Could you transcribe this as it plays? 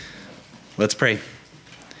Let's pray.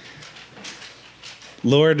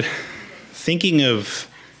 Lord, thinking of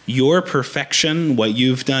your perfection, what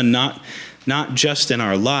you've done, not just in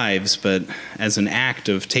our lives, but as an act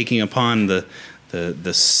of taking upon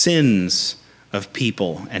the sins of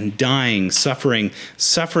people and dying, suffering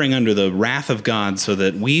under the wrath of God so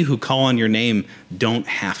that we who call on your name don't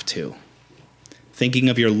have to. Thinking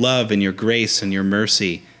of your love and your grace and your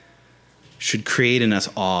mercy should create in us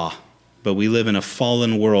awe, but we live in a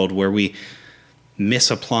fallen world where we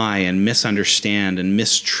misapply and misunderstand and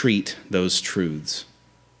mistreat those truths.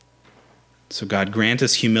 So God, grant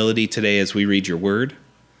us humility today as we read your word,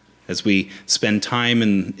 as we spend time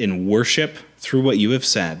in worship through what you have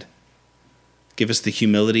said. Give us the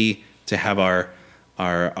humility to have our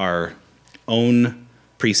own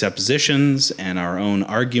presuppositions and our own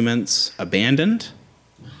arguments abandoned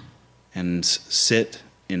and sit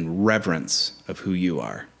in reverence of who you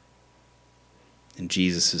are. In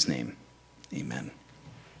Jesus' name, amen.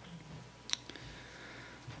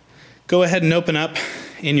 Go ahead and open up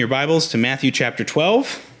in your Bibles to Matthew chapter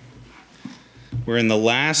 12. We're in the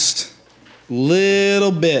last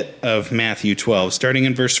little bit of Matthew 12, starting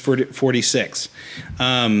in verse 46.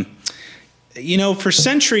 For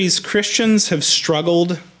centuries, Christians have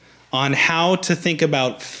struggled on how to think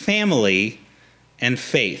about family and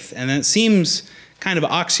faith. And it seems kind of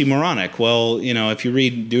oxymoronic. Well, if you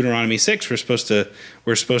read Deuteronomy 6, we're supposed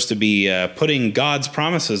to be putting God's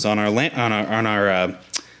promises on our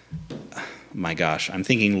my gosh, I'm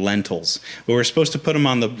thinking lentils. But we're supposed to put them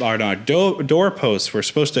on our doorposts. We're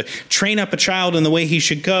supposed to train up a child in the way he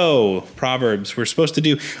should go. Proverbs. We're supposed to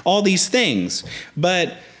do all these things.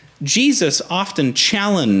 But Jesus often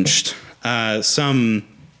challenged some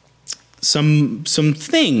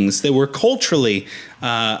things that were culturally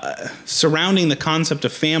surrounding the concept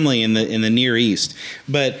of family in the Near East.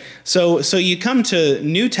 But so you come to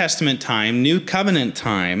New Testament time, New Covenant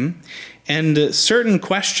time, and certain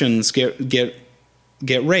questions get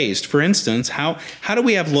raised. For instance, how do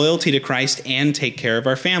we have loyalty to Christ and take care of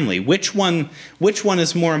our family? Which one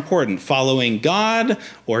is more important? Following God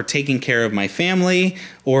or taking care of my family?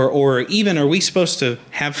 Or even, are we supposed to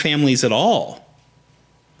have families at all?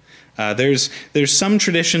 There's some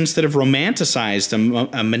traditions that have romanticized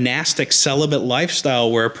a monastic celibate lifestyle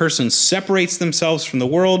where a person separates themselves from the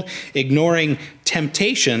world, ignoring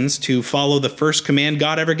temptations to follow the first command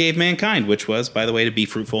God ever gave mankind, which was, by the way, to be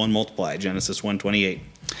fruitful and multiply, Genesis 1:28.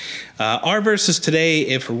 Our verses today,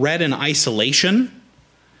 if read in isolation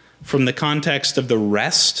from the context of the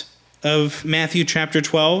rest of Matthew chapter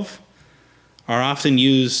 12, are often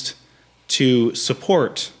used to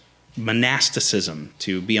support monasticism,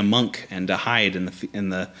 to be a monk and to hide in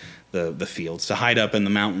the fields, to hide up in the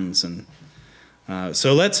mountains. And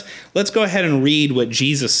so let's go ahead and read what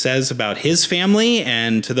Jesus says about his family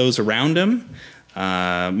and to those around him.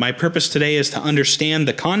 My purpose today is to understand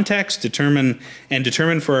the context, determine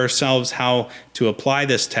for ourselves how to apply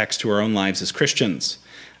this text to our own lives as Christians.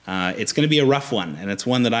 It's going to be a rough one, and it's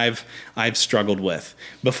one that I've struggled with.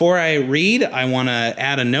 Before I read, I want to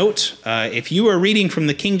add a note. If you are reading from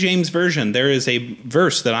the King James Version, there is a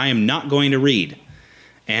verse that I am not going to read.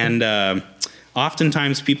 And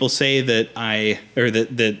oftentimes people say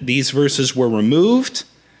that these verses were removed.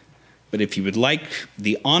 But if you would like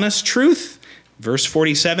the honest truth, verse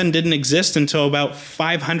 47 didn't exist until about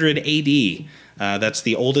 500 AD. That's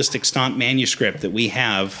the oldest extant manuscript that we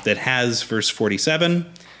have that has verse 47.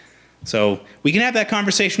 So we can have that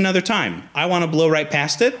conversation another time. I want to blow right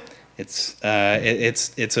past it.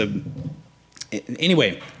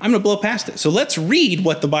 Anyway, I'm going to blow past it. So let's read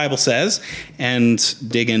what the Bible says and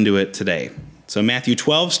dig into it today. So Matthew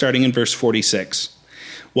 12, starting in verse 46.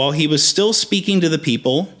 While he was still speaking to the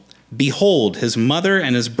people, behold, his mother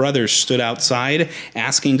and his brothers stood outside,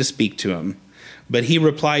 asking to speak to him. But he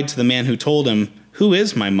replied to the man who told him, "Who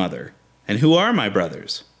is my mother, and who are my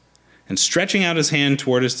brothers?" And stretching out his hand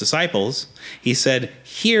toward his disciples, he said,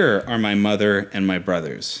 "Here are my mother and my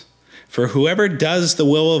brothers. For whoever does the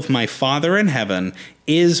will of my Father in heaven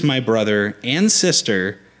is my brother and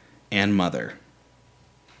sister and mother."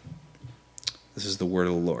 This is the word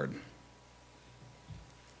of the Lord.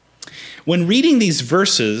 When reading these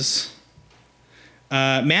verses,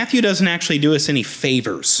 Matthew doesn't actually do us any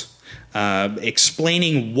favors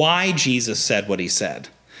explaining why Jesus said what he said.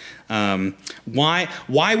 Why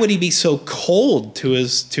would he be so cold to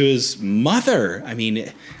his mother? I mean,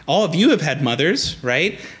 all of you have had mothers,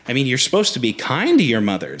 right? I mean, you're supposed to be kind to your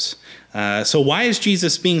mothers. So why is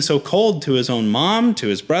Jesus being so cold to his own mom, to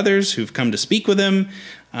his brothers who've come to speak with him?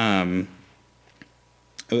 I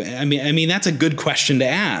mean, that's a good question to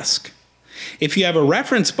ask. If you have a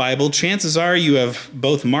reference Bible, chances are you have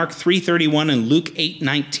both Mark 3:31 and Luke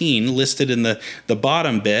 8:19 listed in the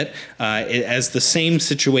bottom bit as the same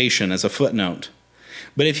situation, as a footnote.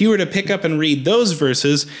 But if you were to pick up and read those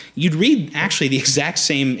verses, you'd read actually the exact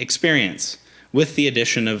same experience with the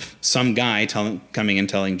addition of some guy coming and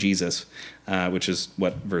telling Jesus, which is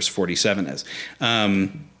what verse 47 is.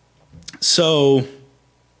 So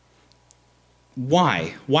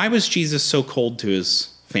why? Why was Jesus so cold to his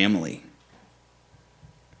family?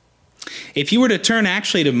 If you were to turn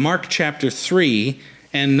actually to Mark chapter 3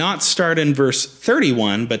 and not start in verse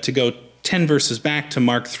 31, but to go 10 verses back to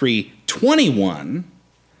Mark 3:21,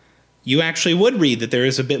 you actually would read that there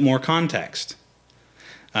is a bit more context.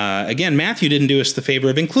 Again, Matthew didn't do us the favor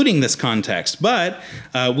of including this context, but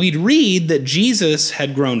we'd read that Jesus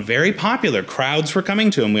had grown very popular. Crowds were coming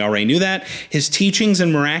to him. We already knew that. His teachings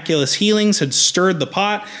and miraculous healings had stirred the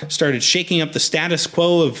pot, started shaking up the status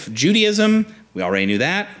quo of Judaism. We already knew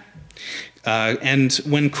that. And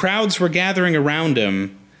when crowds were gathering around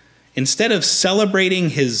him, instead of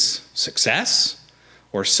celebrating his success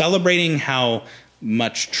or celebrating how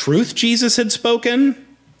much truth Jesus had spoken,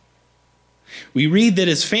 we read that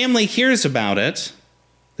his family hears about it.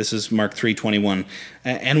 This is Mark 3:21.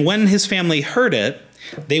 And when his family heard it,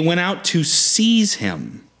 they went out to seize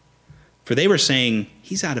him, for they were saying,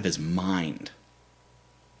 he's out of his mind.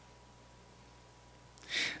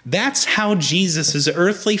 That's how Jesus'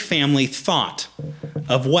 earthly family thought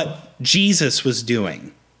of what Jesus was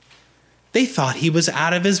doing. They thought he was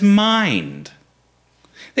out of his mind.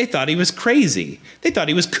 They thought he was crazy. They thought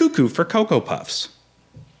he was cuckoo for Cocoa Puffs.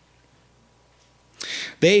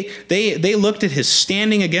 They looked at his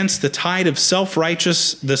standing against the tide of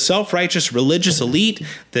the self-righteous religious elite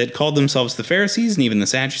that called themselves the Pharisees and even the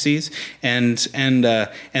Sadducees, and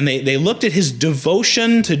they looked at his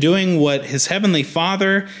devotion to doing what his heavenly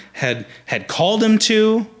Father had called him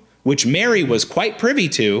to, which Mary was quite privy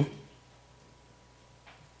to.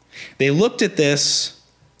 They looked at this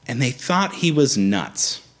and they thought he was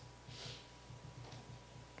nuts.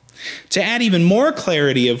 To add even more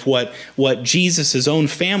clarity of what Jesus' own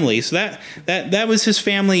family, so that was his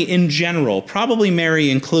family in general, probably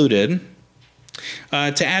Mary included.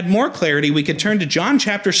 To add more clarity, we could turn to John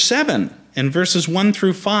chapter 7 and verses 1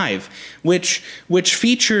 through 5, which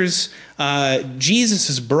features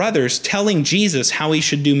Jesus' brothers telling Jesus how he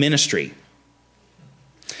should do ministry.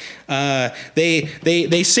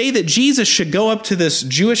 They say that Jesus should go up to this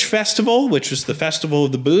Jewish festival, which was the festival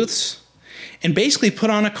of the booths, and basically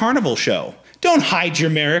put on a carnival show. Don't hide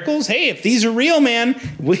your miracles. Hey, if these are real, man,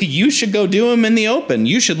 you should go do them in the open.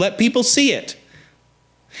 You should let people see it.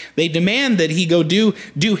 They demand that he go do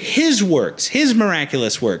his works, his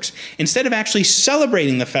miraculous works, instead of actually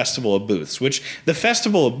celebrating the Festival of Booths, which the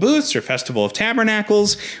Festival of Booths, or Festival of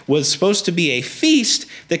Tabernacles, was supposed to be a feast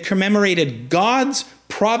that commemorated God's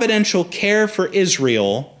providential care for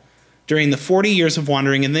Israel during the 40 years of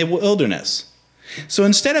wandering in the wilderness. So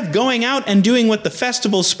instead of going out and doing what the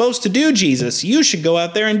festival is supposed to do, Jesus, you should go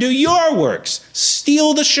out there and do your works.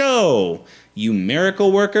 Steal the show, you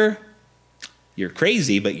miracle worker. You're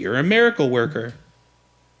crazy, but you're a miracle worker.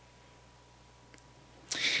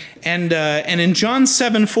 And in John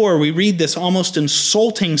 7:4, we read this almost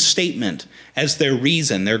insulting statement as their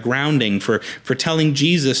reason, their grounding for telling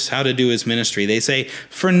Jesus how to do his ministry. They say,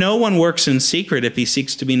 "For no one works in secret if he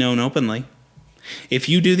seeks to be known openly. If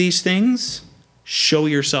you do these things, show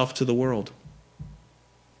yourself to the world."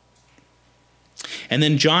 And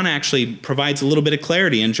then John actually provides a little bit of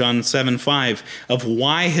clarity in John 7:5 of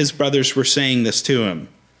why his brothers were saying this to him.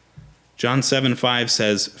 John 7:5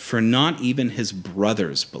 says, "For not even his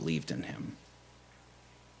brothers believed in him."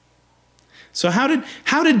 So how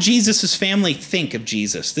did Jesus' family think of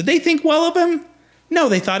Jesus? Did they think well of him? No,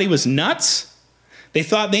 they thought he was nuts. They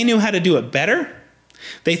thought they knew how to do it better.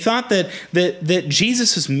 They thought that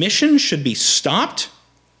Jesus' mission should be stopped.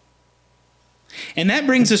 And that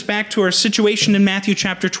brings us back to our situation in Matthew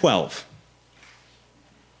chapter 12.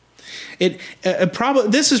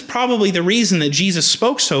 This is probably the reason that Jesus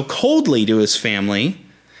spoke so coldly to his family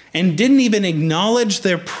and didn't even acknowledge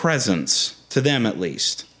their presence, to them at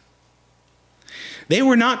least. They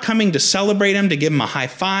were not coming to celebrate him, to give him a high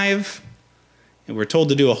five. And we're told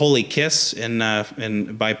to do a holy kiss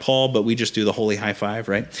by Paul, but we just do the holy high five,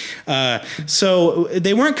 right? So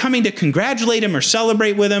they weren't coming to congratulate him or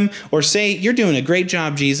celebrate with him or say, "You're doing a great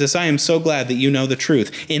job, Jesus. I am so glad that you know the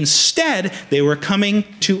truth." Instead, they were coming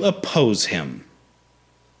to oppose him.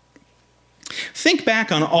 Think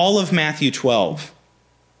back on all of Matthew 12.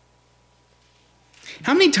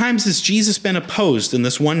 How many times has Jesus been opposed in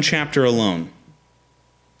this one chapter alone?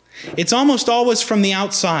 It's almost always from the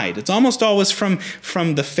outside. It's almost always from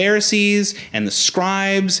the Pharisees and the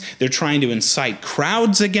scribes. They're trying to incite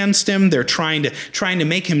crowds against him. They're trying to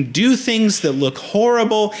make him do things that look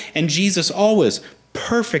horrible. And Jesus always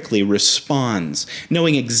perfectly responds,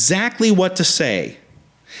 knowing exactly what to say.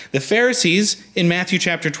 The Pharisees, in Matthew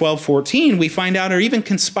chapter 12:14, we find out are even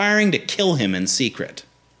conspiring to kill him in secret.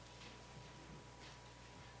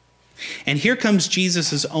 And here comes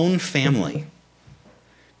Jesus' own family,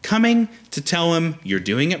 coming to tell him, you're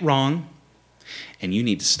doing it wrong, and you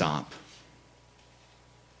need to stop.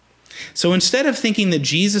 So instead of thinking that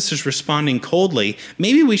Jesus is responding coldly,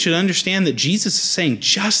 maybe we should understand that Jesus is saying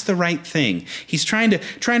just the right thing. He's trying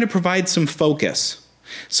to provide some focus.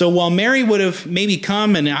 So while Mary would have maybe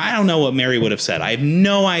come, and I don't know what Mary would have said. I have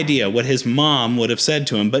no idea what his mom would have said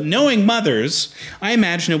to him. But knowing mothers, I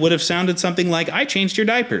imagine it would have sounded something like, I changed your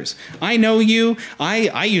diapers. I know you.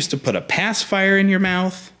 I used to put a pacifier in your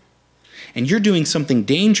mouth. And you're doing something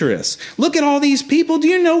dangerous. Look at all these people. Do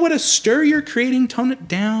you know what a stir you're creating? Tone it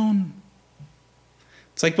down.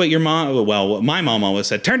 It's like what what my mom always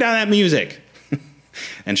said, turn down that music.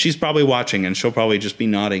 And she's probably watching, and she'll probably just be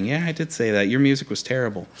nodding. Yeah, I did say that. Your music was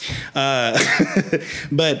terrible.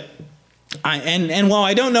 But while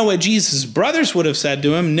I don't know what Jesus' brothers would have said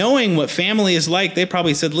to him, knowing what family is like, they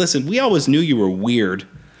probably said, listen, we always knew you were weird.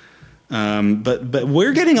 But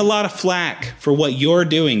we're getting a lot of flack for what you're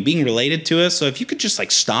doing, being related to us. So if you could just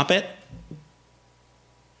stop it.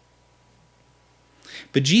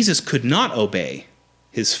 But Jesus could not obey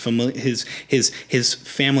his family's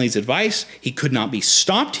advice. He could not be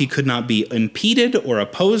stopped. He could not be impeded or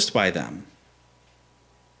opposed by them.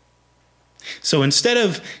 So instead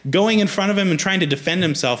of going in front of him and trying to defend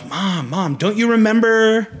himself, Mom, don't you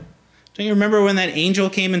remember? Don't you remember when that angel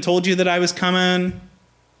came and told you that I was coming?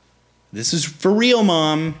 This is for real,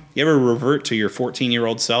 Mom. You ever revert to your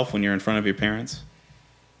 14-year-old self when you're in front of your parents?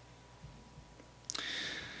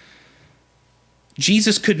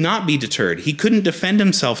 Jesus could not be deterred. He couldn't defend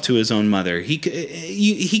himself to his own mother. He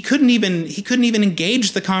couldn't even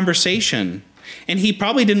engage the conversation. And he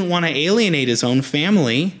probably didn't want to alienate his own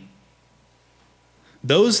family.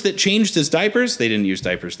 Those that changed his diapers, they didn't use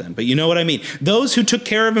diapers then, but you know what I mean. Those who took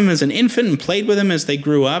care of him as an infant and played with him as they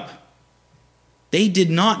grew up, they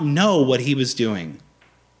did not know what he was doing.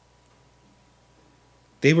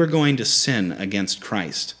 They were going to sin against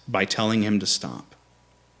Christ by telling him to stop.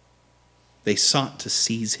 They sought to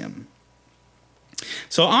seize him.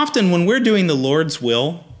 So often when we're doing the Lord's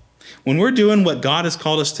will, when we're doing what God has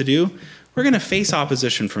called us to do, we're going to face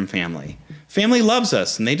opposition from family. Family loves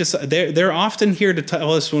us, and they're often here to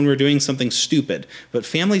tell us when we're doing something stupid. But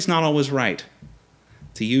family's not always right.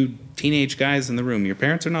 To you teenage guys in the room, your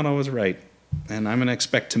parents are not always right. And I'm going to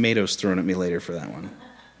expect tomatoes thrown at me later for that one.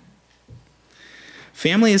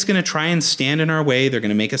 Family is going to try and stand in our way. They're going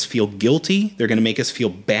to make us feel guilty. They're going to make us feel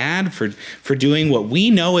bad for doing what we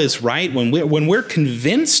know is right. When we're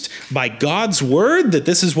convinced by God's word that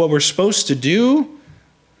this is what we're supposed to do,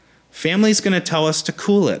 family's going to tell us to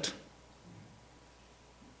cool it.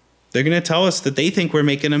 They're going to tell us that they think we're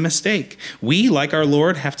making a mistake. We, like our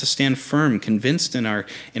Lord, have to stand firm, convinced in our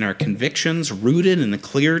convictions, rooted in the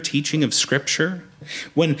clear teaching of Scripture.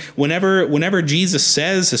 Whenever Jesus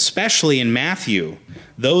says, especially in Matthew,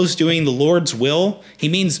 those doing the Lord's will, he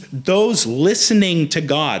means those listening to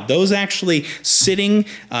God, those actually sitting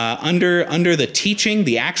under the teaching,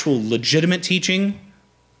 the actual legitimate teaching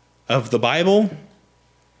of the Bible,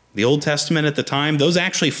 the Old Testament at the time, those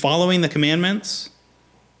actually following the commandments.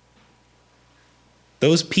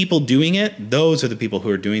 Those people doing it, those are the people who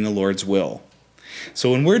are doing the Lord's will.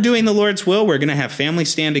 So when we're doing the Lord's will, we're going to have family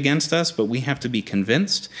stand against us, but we have to be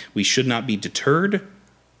convinced. We should not be deterred,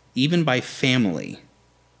 even by family,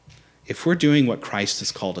 if we're doing what Christ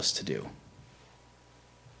has called us to do.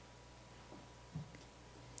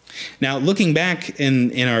 Now, looking back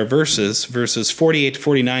in our verses 48 to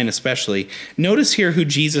 49 especially, notice here who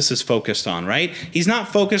Jesus is focused on, right? He's not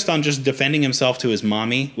focused on just defending himself to his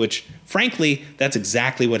mommy, which, frankly, that's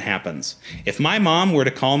exactly what happens. If my mom were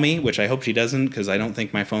to call me, which I hope she doesn't because I don't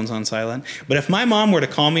think my phone's on silent, but if my mom were to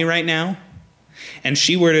call me right now, and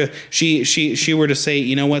she were to say,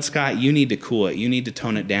 you know what, Scott, you need to cool it. You need to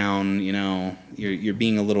tone it down. You know, you're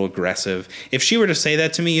being a little aggressive. If she were to say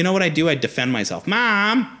that to me, you know what I'd do? I'd defend myself.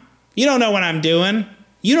 Mom, you don't know what I'm doing.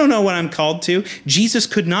 You don't know what I'm called to. Jesus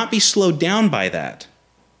could not be slowed down by that.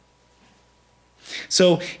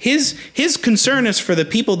 So his concern is for the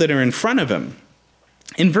people that are in front of him.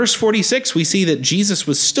 In verse 46, we see that Jesus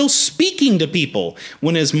was still speaking to people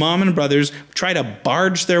when his mom and brothers try to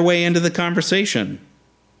barge their way into the conversation.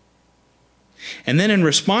 And then in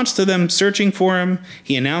response to them searching for him,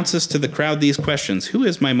 he announces to the crowd these questions: who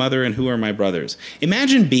is my mother and who are my brothers?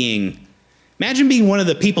 Imagine being one of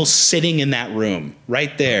the people sitting in that room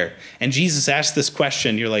right there, and Jesus asks this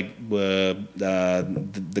question. You're like, the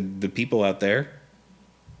people out there?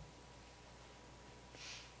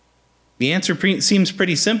 The answer seems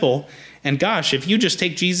pretty simple. And gosh, if you just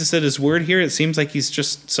take Jesus at his word here, it seems like he's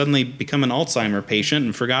just suddenly become an Alzheimer patient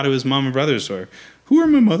and forgot who his mom and brothers were. Who are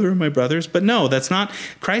my mother and my brothers? But no, that's not.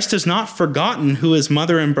 Christ has not forgotten who his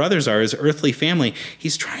mother and brothers are, his earthly family.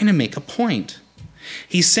 He's trying to make a point.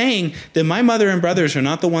 He's saying that my mother and brothers are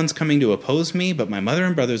not the ones coming to oppose me, but my mother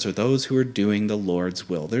and brothers are those who are doing the Lord's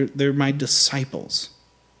will. They're my disciples.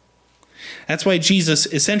 That's why Jesus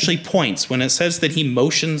essentially points when it says that he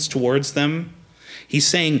motions towards them. He's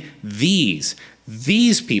saying, these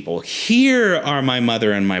people, here are my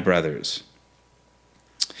mother and my brothers.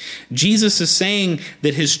 Jesus is saying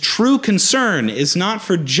that his true concern is not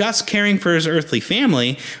for just caring for his earthly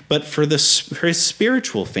family, but for his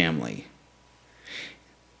spiritual family.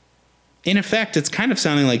 In effect, it's kind of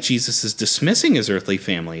sounding like Jesus is dismissing his earthly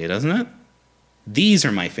family, doesn't it? These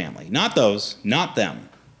are my family, not those, not them.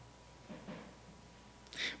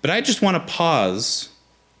 But I just want to pause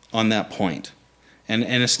on that point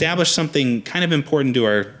and establish something kind of important to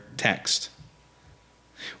our text.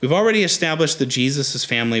 We've already established that Jesus'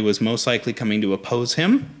 family was most likely coming to oppose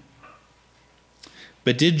him.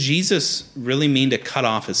 But did Jesus really mean to cut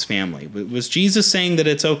off his family? Was Jesus saying that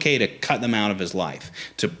it's okay to cut them out of his life,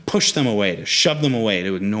 to push them away, to shove them away,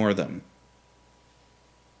 to ignore them?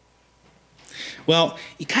 Well,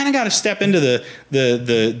 you kind of got to step into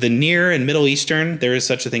the Near and Middle Eastern. There is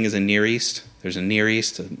such a thing as a Near East. There's a Near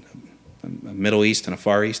East, a Middle East, and a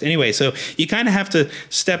Far East. Anyway, so you kind of have to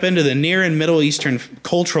step into the Near and Middle Eastern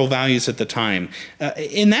cultural values at the time.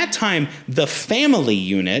 In that time, the family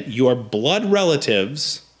unit, your blood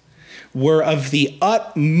relatives, were of the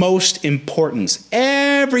utmost importance.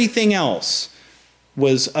 Everything else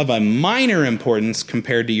was of a minor importance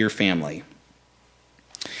compared to your family.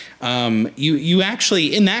 You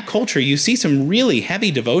actually, in that culture, you see some really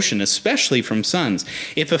heavy devotion, especially from sons.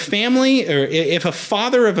 If a family, or if a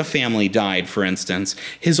father of a family died, for instance,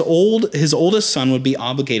 his oldest son would be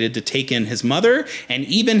obligated to take in his mother and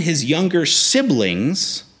even his younger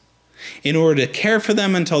siblings in order to care for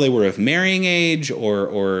them until they were of marrying age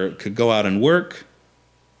or could go out and work.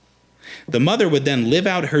 The mother would then live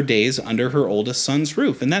out her days under her oldest son's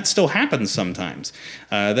roof, and that still happens sometimes.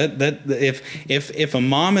 If a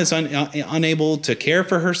mom is unable to care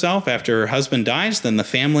for herself after her husband dies, then the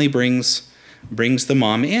family brings the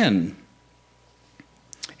mom in,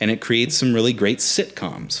 and it creates some really great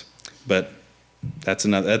sitcoms. But that's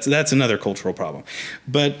another cultural problem.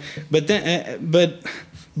 But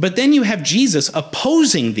then you have Jesus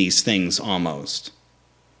opposing these things almost.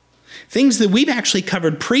 Things that we've actually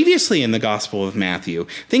covered previously in the Gospel of Matthew.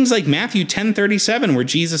 Things like Matthew 10:37, where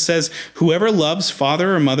Jesus says, "Whoever loves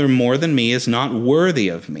father or mother more than me is not worthy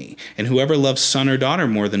of me, and whoever loves son or daughter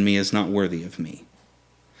more than me is not worthy of me."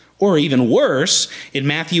 Or even worse, in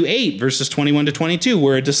Matthew 8, verses 21 to 22,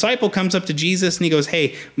 where a disciple comes up to Jesus and he goes,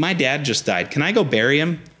 "Hey, my dad just died. Can I go bury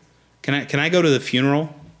him? Can I go to the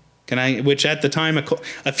funeral? Which at the time,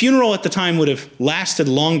 a funeral at the time would have lasted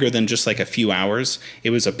longer than just like a few hours.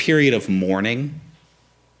 It was a period of mourning.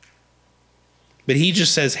 But he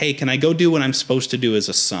just says, "Hey, can I go do what I'm supposed to do as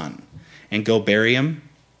a son and go bury him?"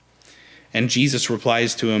 And Jesus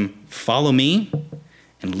replies to him, "Follow me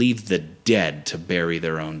and leave the dead to bury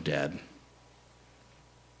their own dead."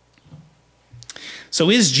 So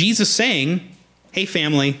is Jesus saying, "Hey,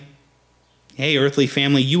 family, hey, earthly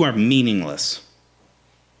family, you are meaningless"?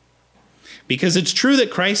 Because it's true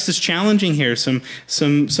that Christ is challenging here some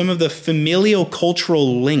of the familial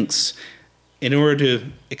cultural links in order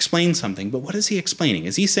to explain something. But what is he explaining?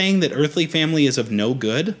 Is he saying that earthly family is of no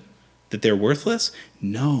good? That they're worthless?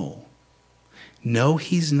 No. No,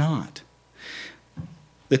 he's not.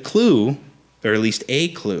 The clue, or at least a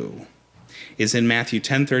clue, is in Matthew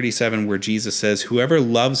 10:37, where Jesus says, "Whoever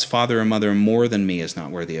loves father or mother more than me is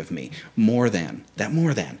not worthy of me." More than.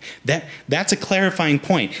 That's a clarifying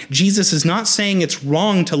point. Jesus is not saying it's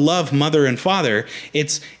wrong to love mother and father.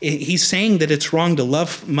 He's saying that it's wrong to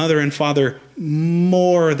love mother and father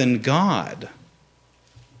more than God.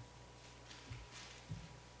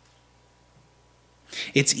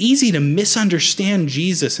 It's easy to misunderstand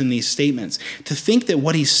Jesus in these statements, to think that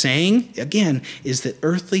what he's saying, again, is that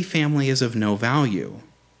earthly family is of no value.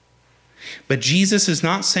 But Jesus is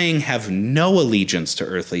not saying have no allegiance to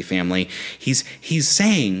earthly family. He's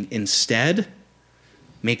saying instead,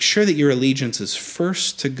 make sure that your allegiance is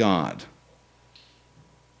first to God.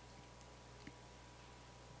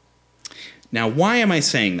 Now, why am I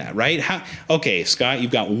saying that, right? Okay, Scott,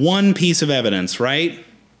 you've got one piece of evidence, right?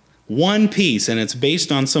 One piece, and it's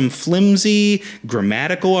based on some flimsy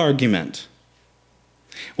grammatical argument.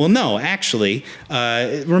 Well, no, actually,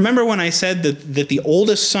 remember when I said that the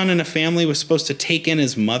oldest son in a family was supposed to take in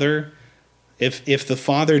his mother if the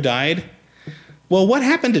father died? Well, what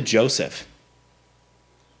happened to Joseph?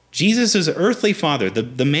 Jesus' earthly father,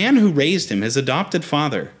 the man who raised him, his adopted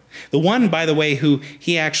father, the one, by the way, who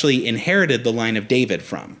he actually inherited the line of David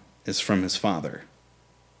from, is from his father,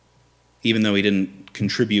 even though he didn't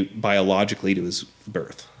contribute biologically to his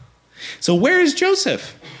birth. So where is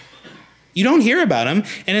Joseph? You don't hear about him,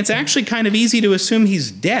 and it's actually kind of easy to assume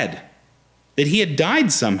he's dead, that he had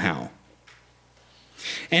died somehow.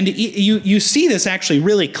 And you see this actually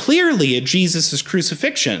really clearly at Jesus'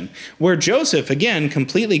 crucifixion, where Joseph, again,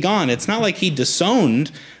 completely gone. It's not like he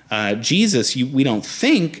disowned Jesus, we don't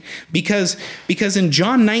think, because in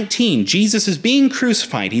John 19, Jesus is being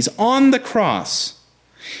crucified. He's on the cross.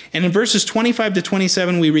 And in verses 25 to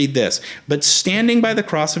 27, we read this: "But standing by the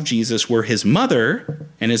cross of Jesus were his mother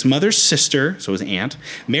and his mother's sister," so his aunt,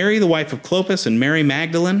 "Mary, the wife of Clopas, and Mary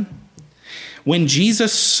Magdalene. When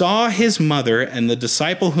Jesus saw his mother and the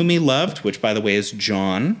disciple whom he loved," which, by the way, is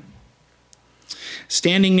John,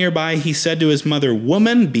 "standing nearby, he said to his mother,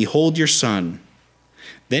 'Woman, behold your son.'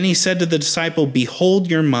 Then he said to the disciple, 'Behold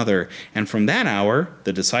your mother.' And from that hour,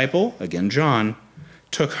 the disciple," again John,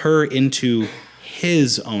 "took her into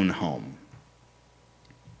his own home."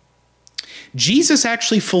 Jesus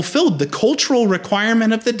actually fulfilled the cultural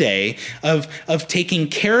requirement of the day of taking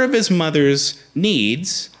care of his mother's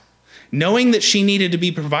needs, knowing that she needed to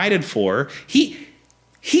be provided for.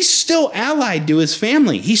 He's still allied to his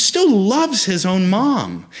family. He still loves his own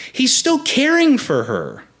mom. He's still caring for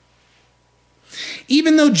her.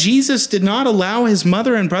 Even though Jesus did not allow his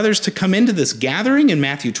mother and brothers to come into this gathering in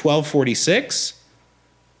Matthew 12:46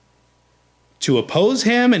 to oppose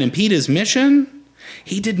him and impede his mission,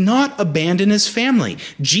 he did not abandon his family.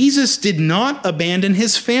 Jesus did not abandon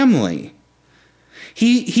his family.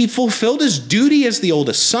 He fulfilled his duty as the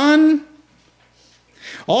oldest son.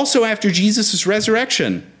 Also, after Jesus'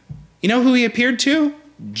 resurrection, you know who he appeared to?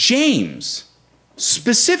 James.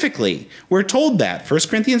 Specifically, we're told that, 1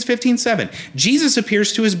 Corinthians 15:7. Jesus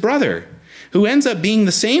appears to his brother, who ends up being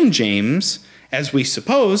the same James, as we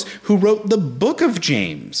suppose, who wrote the book of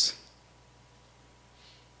James.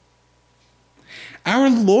 Our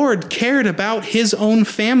Lord cared about his own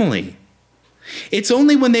family. It's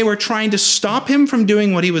only when they were trying to stop him from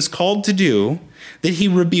doing what he was called to do that he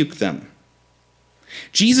rebuked them.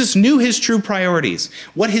 Jesus knew his true priorities,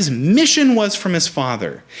 what his mission was from his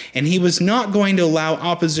Father, and he was not going to allow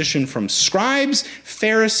opposition from scribes,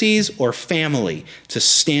 Pharisees, or family to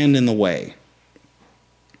stand in the way.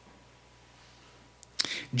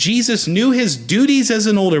 Jesus knew his duties as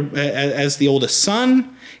the oldest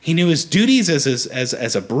son. He knew his duties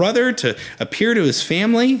as a brother to appear to his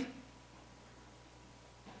family.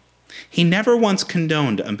 He never once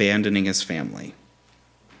condoned abandoning his family.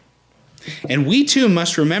 And we too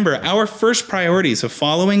must remember our first priorities of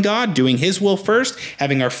following God, doing his will first,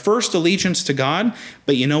 having our first allegiance to God.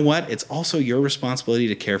 But you know what? It's also your responsibility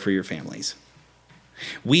to care for your families.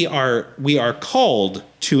 We are called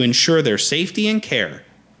to ensure their safety and care.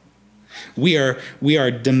 We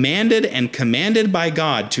are demanded and commanded by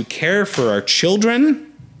God to care for our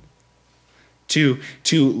children, to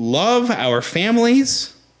love our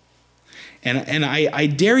families. And I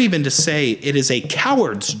dare even to say it is a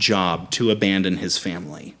coward's job to abandon his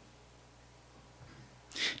family.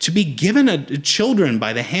 To be given children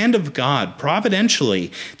by the hand of God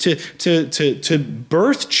providentially, to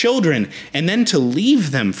birth children and then to leave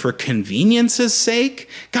them for convenience's sake.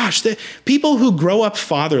 Gosh, the people who grow up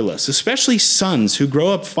fatherless, especially sons who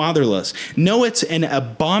grow up fatherless, know it's an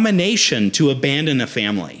abomination to abandon a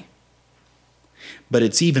family. But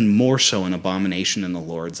it's even more so an abomination in the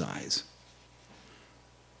Lord's eyes.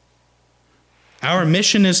 Our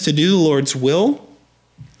mission is to do the Lord's will,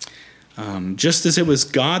 just as it was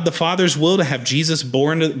God the Father's will to have Jesus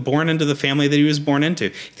born into the family that he was born into.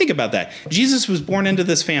 Think about that. Jesus was born into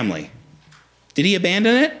this family. Did he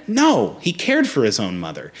abandon it? No. He cared for his own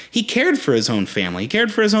mother. He cared for his own family. He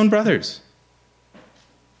cared for his own brothers.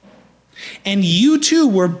 And you too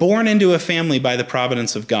were born into a family by the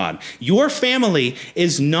providence of God. Your family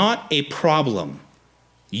is not a problem.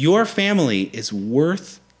 Your family is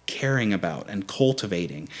worth caring about and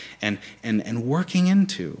cultivating and working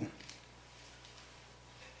into.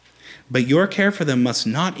 But your care for them must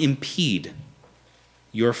not impede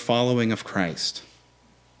your following of Christ.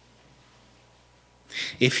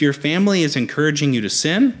 If your family is encouraging you to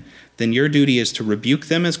sin, then your duty is to rebuke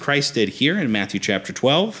them as Christ did here in Matthew chapter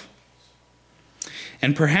 12.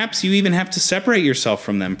 And perhaps you even have to separate yourself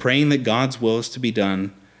from them, praying that God's will is to be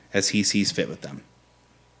done as he sees fit with them.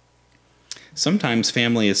 Sometimes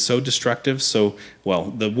family is so destructive,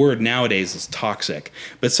 the word nowadays is toxic,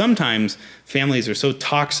 but sometimes families are so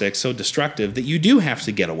toxic, so destructive, that you do have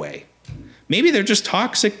to get away. Maybe they're just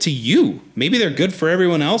toxic to you. Maybe they're good for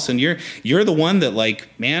everyone else, and you're the one that, like,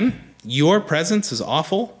 man, your presence is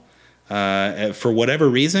awful for whatever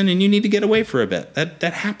reason, and you need to get away for a bit.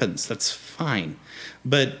 That happens. That's fine.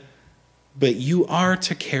 But you are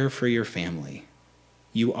to care for your family.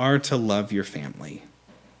 You are to love your family.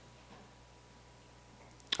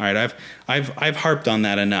 All right, I've harped on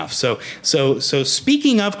that enough. So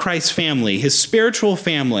speaking of Christ's family, his spiritual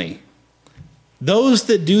family, those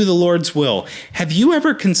that do the Lord's will, have you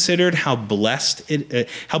ever considered how blessed,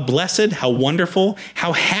 how wonderful,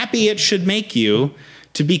 how happy it should make you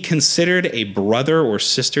to be considered a brother or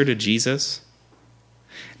sister to Jesus?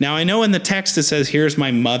 Now, I know in the text it says, here's my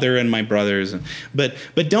mother and my brothers, but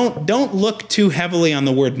don't look too heavily on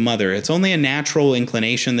the word mother. It's only a natural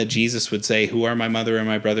inclination that Jesus would say, who are my mother and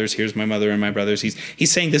my brothers? Here's my mother and my brothers.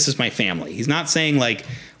 He's saying this is my family. He's not saying like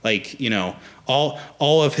all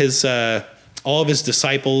of his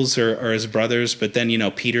disciples are his brothers, but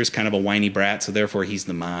then, Peter's kind of a whiny brat, so therefore he's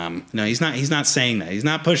the mom. No, he's not saying that. He's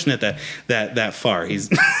not pushing it that far. He's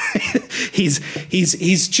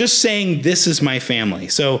he's just saying this is my family.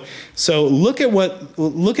 So look at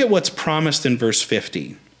what's promised in verse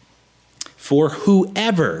 50. For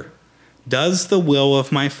whoever does the will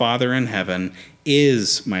of my Father in heaven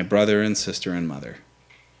is my brother and sister and mother.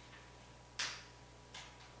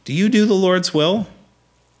 Do you do the Lord's will?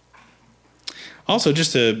 Also,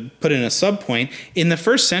 just to put in a sub-point, in the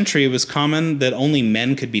first century, it was common that only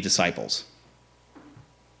men could be disciples.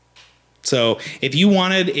 So if you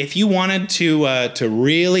wanted to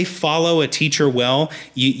really follow a teacher well,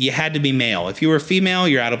 you had to be male. If you were female,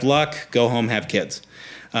 you're out of luck. Go home, have kids.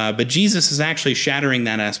 But Jesus is actually shattering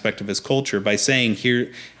that aspect of his culture by saying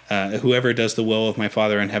here, whoever does the will of my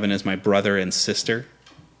Father in heaven is my brother and sister.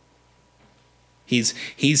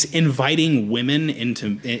 He's inviting women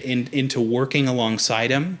into working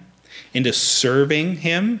alongside him, into serving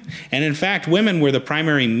him. And in fact, women were the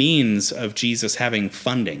primary means of Jesus having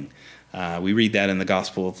funding. We read that in the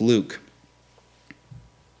Gospel of Luke.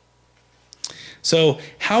 So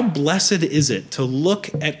how blessed is it to look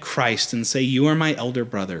at Christ and say, you are my elder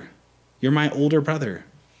brother. You're my older brother.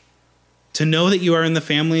 To know that you are in the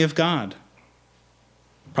family of God.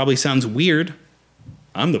 Probably sounds weird.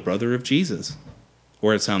 I'm the brother of Jesus.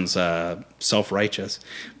 Or it sounds self-righteous.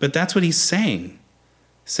 But that's what he's saying.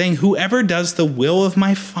 Saying, whoever does the will of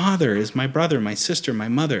my Father is my brother, my sister, my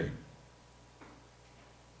mother.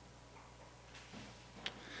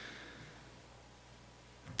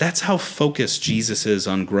 That's how focused Jesus is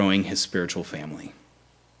on growing his spiritual family.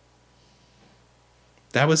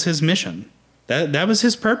 That was his mission. That was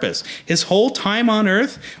his purpose. His whole time on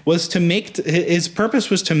earth was his purpose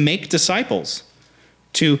was to make disciples.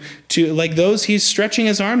 To like those he's stretching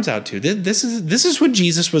his arms out to. This is what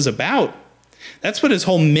Jesus was about. That's what his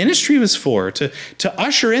whole ministry was for, to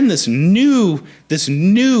usher in this new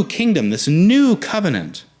kingdom, this new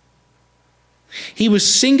covenant. He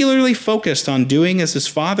was singularly focused on doing as his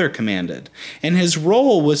Father commanded, and his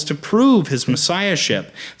role was to prove his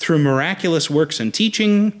messiahship through miraculous works and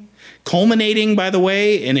teaching, culminating, by the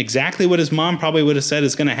way, in exactly what his mom probably would have said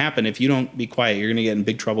is going to happen. If you don't be quiet, you're going to get in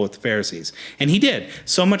big trouble with the Pharisees. And he did,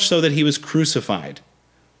 so much so that he was crucified.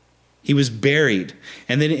 He was buried,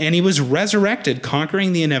 and he was resurrected,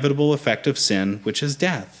 conquering the inevitable effect of sin, which is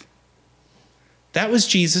death. That was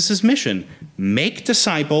Jesus' mission. Make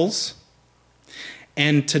disciples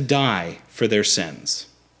and to die for their sins.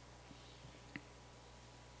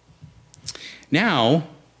 Now,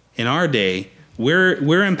 in our day,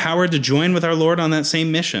 we're empowered to join with our Lord on that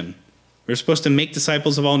same mission. We're supposed to make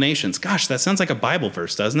disciples of all nations. Gosh, that sounds like a Bible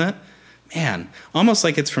verse, doesn't it? Man, almost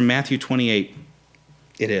like it's from Matthew 28.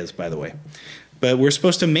 It is, by the way. But we're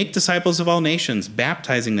supposed to make disciples of all nations,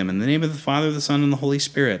 baptizing them in the name of the Father, the Son, and the Holy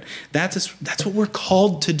Spirit. That's what we're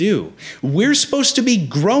called to do. We're supposed to be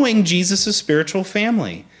growing Jesus' spiritual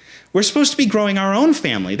family. We're supposed to be growing our own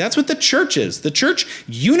family. That's what the church is. The church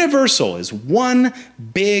universal is one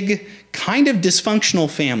big, kind of dysfunctional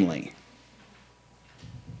family.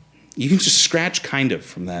 You can just scratch kind of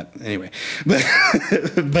from that anyway.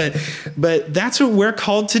 But that's what we're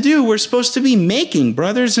called to do. We're supposed to be making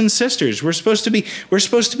brothers and sisters. We're supposed to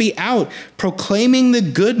be out proclaiming the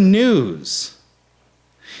good news.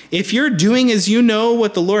 If you're doing as you know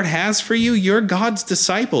what the Lord has for you, you're God's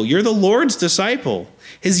disciple. You're the Lord's disciple,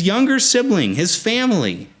 his younger sibling, his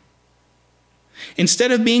family.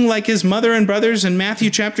 Instead of being like his mother and brothers in Matthew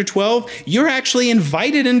chapter 12, you're actually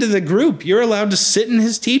invited into the group. You're allowed to sit in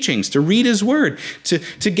his teachings, to read his word,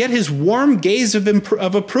 to get his warm gaze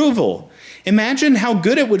of approval. Imagine how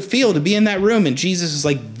good it would feel to be in that room and Jesus is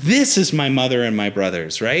like, this is my mother and my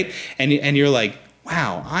brothers, right? And you're like,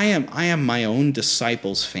 wow, I am my own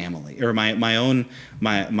disciple's family, or my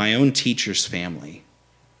own teacher's family.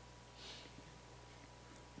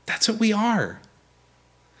 That's what we are.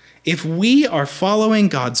 If we are following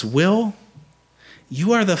God's will,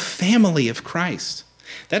 you are the family of Christ.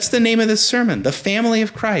 That's the name of this sermon, the family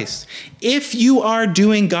of Christ. If you are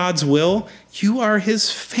doing God's will, you are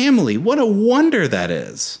his family. What a wonder that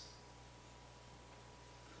is.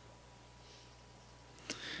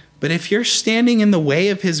 But if you're standing in the way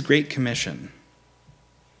of his great commission,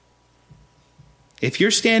 if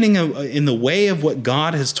you're standing in the way of what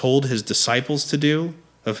God has told his disciples to do,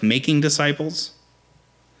 of making disciples,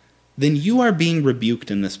 then you are being rebuked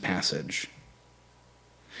in this passage.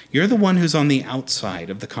 You're the one who's on the outside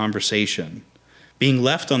of the conversation, being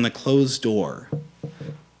left on the closed door.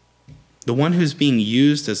 The one who's being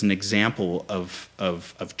used as an example of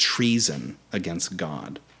treason against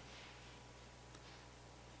God.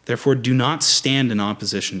 Therefore, do not stand in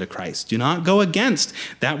opposition to Christ. Do not go against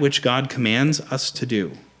that which God commands us to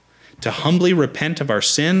do. To humbly repent of our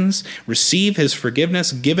sins, receive his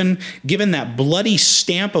forgiveness, given that bloody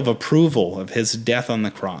stamp of approval of his death on the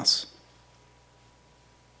cross.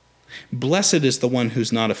 Blessed is the one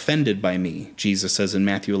who's not offended by me, Jesus says in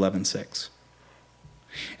Matthew 11:6.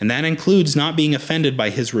 And that includes not being offended by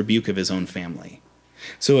his rebuke of his own family.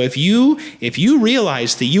 So if you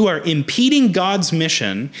realize that you are impeding God's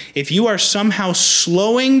mission, if you are somehow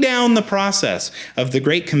slowing down the process of the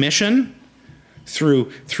Great Commission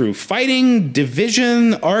through fighting,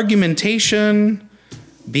 division, argumentation,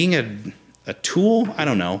 being a tool, I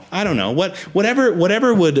don't know.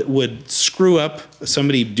 Whatever would screw up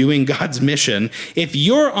somebody doing God's mission, if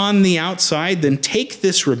you're on the outside, then take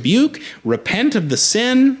this rebuke, repent of the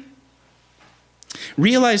sin.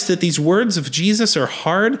 Realize that these words of Jesus are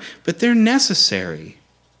hard, but they're necessary.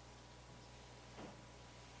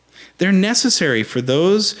 They're necessary for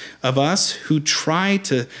those of us who try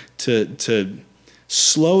to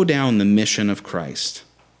slow down the mission of Christ,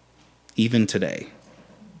 even today.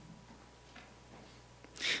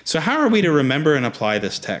 So how are we to remember and apply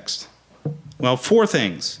this text? Well, 4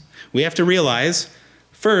 things. We have to realize,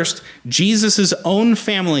 first, Jesus' own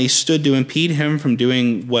family stood to impede him from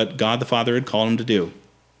doing what God the Father had called him to do.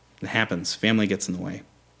 It happens. Family gets in the way.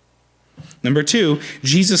 Number 2,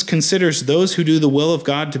 Jesus considers those who do the will of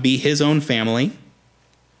God to be his own family.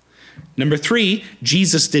 Number 3,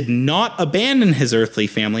 Jesus did not abandon his earthly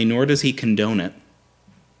family, nor does he condone it.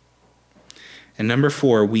 And number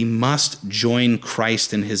 4, we must join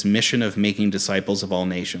Christ in his mission of making disciples of all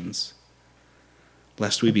nations,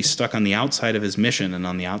 lest we be stuck on the outside of his mission and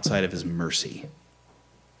on the outside of his mercy.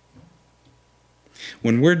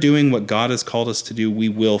 When we're doing what God has called us to do, we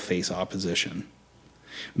will face opposition.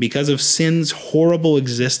 Because of sin's horrible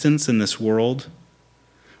existence in this world,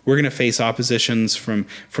 we're going to face oppositions from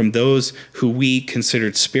those who we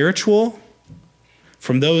considered spiritual,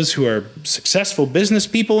 from those who are successful business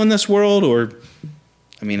people in this world, or,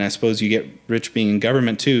 I suppose you get rich being in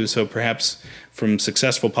government too, so perhaps from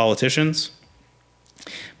successful politicians.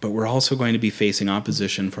 But we're also going to be facing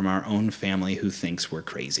opposition from our own family who thinks we're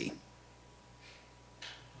crazy.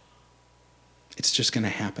 It's just going to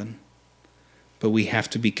happen. But we have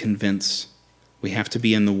to be convinced. We have to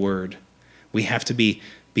be in the Word. We have to be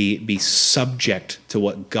subject to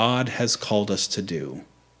what God has called us to do,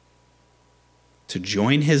 to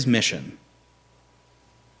join his mission.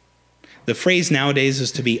 The phrase nowadays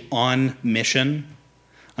is to be on mission.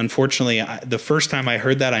 Unfortunately, the first time I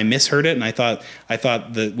heard that, I misheard it, and I thought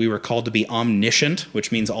that we were called to be omniscient,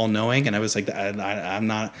 which means all-knowing, and I was like, I'm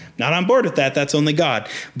not on board with that. That's only God.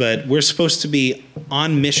 But we're supposed to be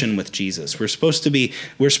on mission with Jesus. We're supposed to be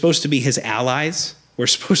his allies. We're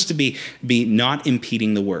supposed to be not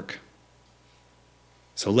impeding the work.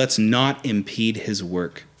 So let's not impede his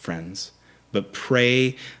work, friends, but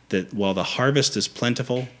pray that while the harvest is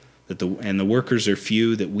plentiful, and the workers are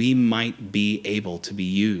few, that we might be able to be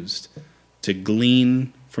used to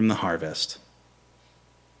glean from the harvest,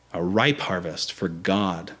 a ripe harvest for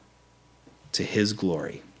God to his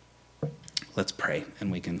glory. Let's pray,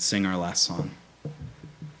 and we can sing our last song.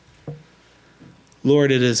 Lord,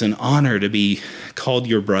 it is an honor to be called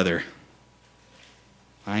your brother.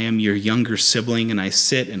 I am your younger sibling, and I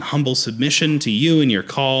sit in humble submission to you and your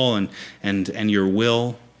call and your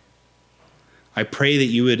will. I pray that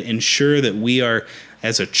you would ensure that we are,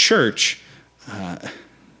 as a church,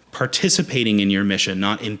 participating in your mission,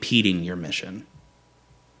 not impeding your mission.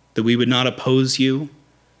 That we would not oppose you,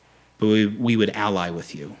 but we would ally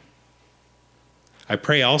with you. I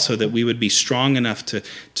pray also that we would be strong enough to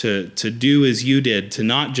do as you did, to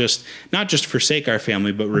not just forsake our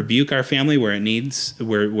family, but rebuke our family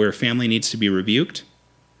where family needs to be rebuked,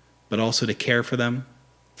 but also to care for them,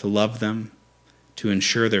 to love them, to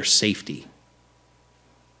ensure their safety.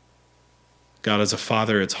 God, as a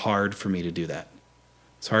father, it's hard for me to do that.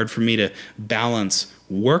 It's hard for me to balance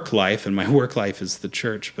work life, and my work life is the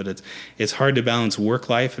church, but it's hard to balance work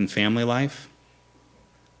life and family life.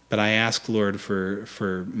 But I ask, Lord,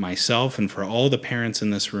 for myself and for all the parents in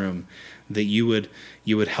this room, that you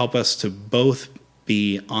would help us to both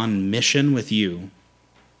be on mission with you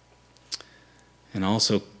and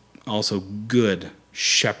also good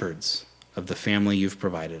shepherds of the family you've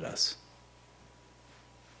provided us.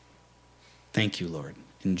 Thank you, Lord.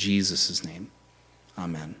 In Jesus' name,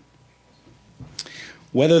 amen.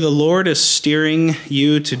 Whether the Lord is steering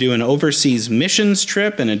you to do an overseas missions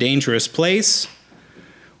trip in a dangerous place,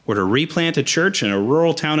 or to replant a church in a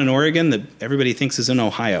rural town in Oregon that everybody thinks is in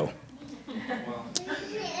Ohio,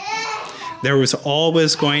 there was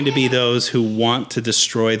always going to be those who want to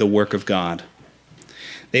destroy the work of God.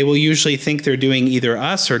 They will usually think they're doing either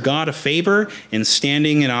us or God a favor in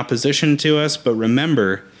standing in opposition to us, but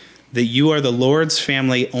remember that you are the Lord's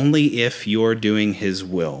family only if you're doing his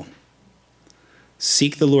will.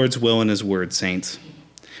 Seek the Lord's will in his word, saints.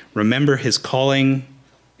 Remember his calling,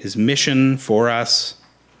 his mission for us,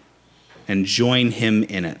 and join him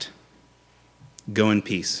in it. Go in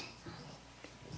peace.